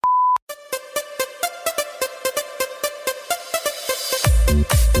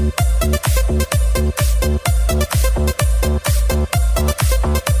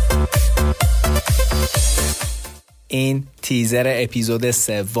این تیزر اپیزود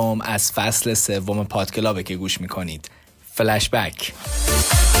 3 از فصل 3 پادکلابه که گوش میکنید. فلشبک.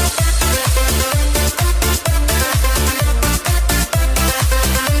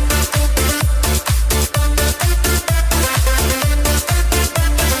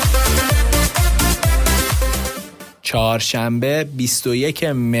 چهارشنبه 21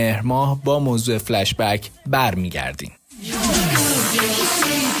 مهر ماه با موضوع فلشبک برمیگردیم.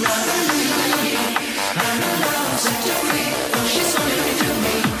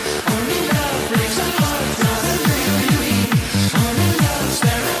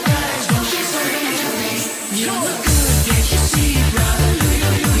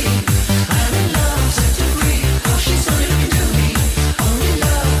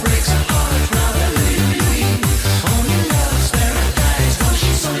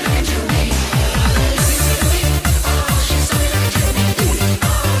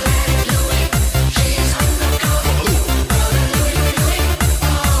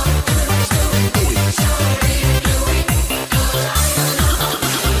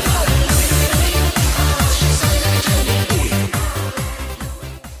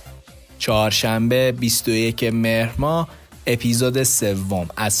 چهارشنبه 21 مهر ماه اپیزود 3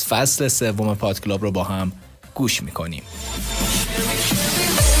 از فصل 3 پادکلاب رو با هم گوش میکنیم.